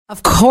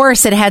Of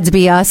course, it had to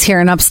be us here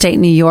in upstate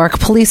New York.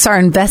 Police are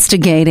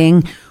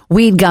investigating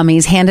weed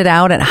gummies handed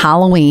out at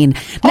Halloween.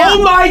 Now,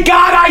 oh my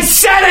God, I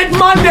said it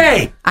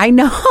Monday. I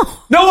know.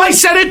 No, I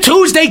said it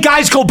Tuesday.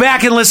 Guys, go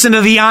back and listen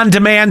to the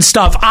on-demand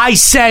stuff. I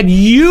said,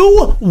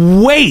 you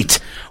wait.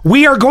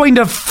 We are going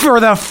to, for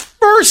the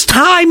first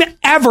time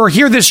ever,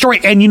 hear this story.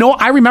 And you know,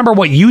 I remember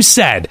what you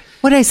said.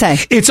 What did I say?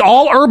 It's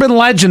all urban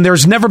legend.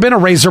 There's never been a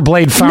razor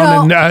blade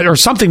found or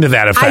something to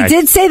that effect. I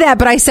did say that,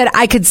 but I said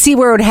I could see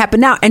where it would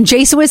happen now. And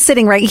Jason was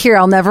sitting right here.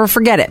 I'll never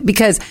forget it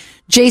because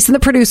Jason, the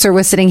producer,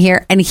 was sitting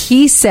here and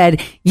he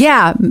said,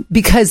 yeah,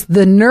 because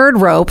the nerd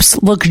ropes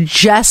look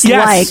just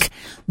like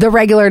the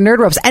regular nerd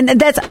ropes. And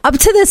that's up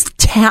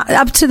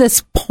to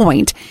this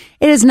point.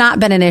 It has not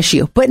been an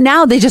issue, but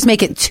now they just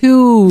make it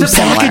too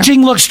similar.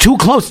 Packaging looks too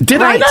close.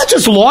 Did I not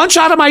just launch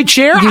out of my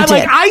chair?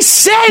 I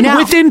said now,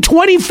 within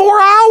 24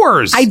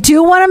 hours. I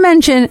do want to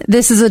mention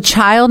this is a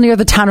child near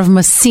the town of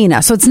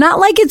Messina, so it's not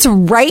like it's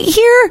right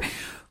here,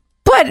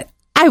 but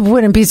I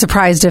wouldn't be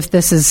surprised if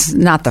this is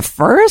not the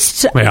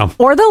first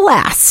or the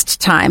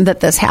last time that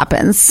this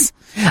happens.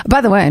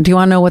 By the way, do you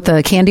want to know what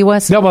the candy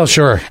was? No, well,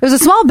 sure. It was a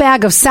small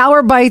bag of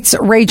Sour Bites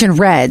Ragin'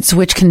 Reds,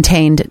 which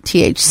contained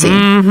THC.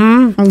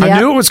 Mm-hmm. Yep. I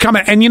knew it was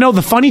coming. And you know,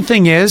 the funny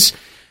thing is,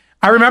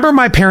 I remember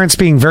my parents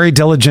being very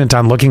diligent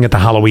on looking at the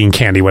Halloween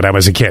candy when I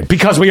was a kid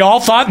because we all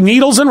thought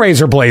needles and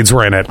razor blades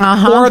were in it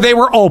or they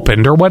were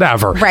opened or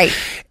whatever. Right.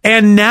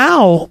 And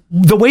now,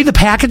 the way the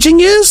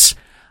packaging is,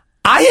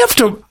 I'm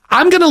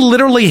going to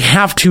literally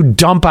have to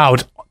dump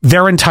out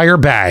their entire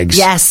bags.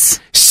 Yes.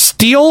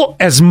 Steal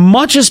as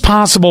much as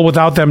possible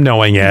without them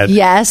knowing it.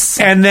 Yes.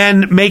 And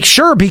then make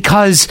sure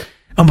because,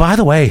 and by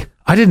the way,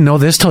 I didn't know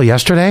this till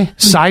yesterday.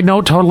 Side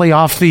note, totally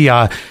off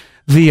the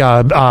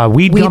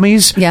weed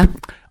gummies. Yeah.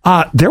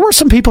 There were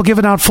some people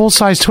giving out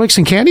full-size Twix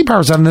and candy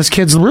bars on this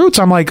kid's roots.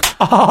 I'm like,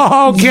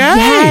 okay.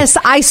 Yes.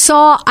 I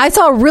saw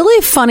a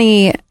really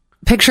funny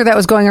picture that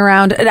was going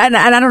around. And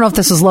I don't know if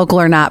this was local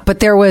or not,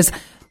 but there was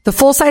the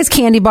full-size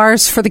candy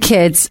bars for the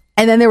kids,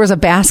 and then there was a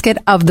basket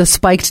of the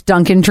spiked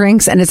Dunkin'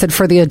 drinks, and it said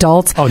for the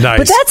adults. Oh, nice.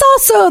 But that's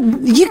also,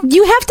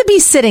 you have to be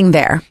sitting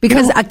there,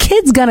 because a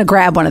kid's going to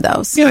grab one of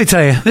those. Yeah, let me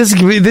tell you, this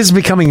is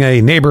becoming a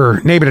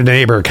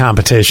neighbor-to-neighbor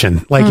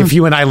competition. Like, if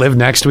you and I lived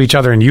next to each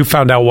other, and you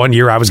found out one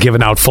year I was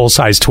giving out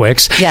full-size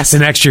Twix, yes, the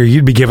next year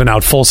you'd be giving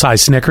out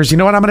full-size Snickers. You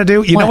know what I'm going to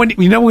do? You know when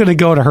we're going to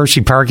go to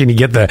Hershey Park, and you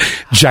get the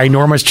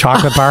ginormous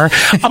chocolate bar?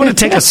 I'm going to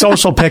take a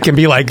social pic and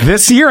be like,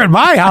 this year at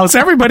my house,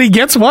 everybody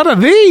gets one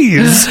of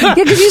these. Yeah,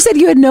 because you said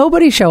you had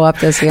nobody show up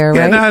this year,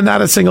 right? Yeah,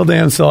 not a single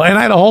damn soul. And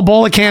I had a whole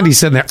bowl of candy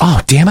sitting there. Oh,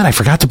 damn it. I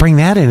forgot to bring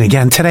that in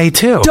again today,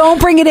 too. Don't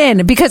bring it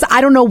in, because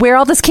I don't know where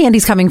all this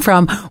candy's coming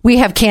from. We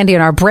have candy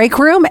in our break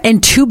room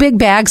and 2 big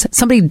bags.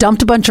 Somebody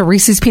dumped a bunch of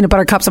Reese's peanut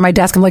butter cups on my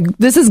desk. I'm like,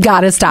 this has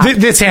got to stop.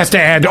 This has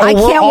to end. Or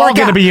we're all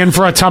going to be in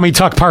for a tummy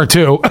tuck part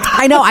 2.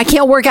 I know. I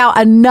can't work out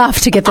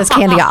enough to get this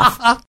candy off.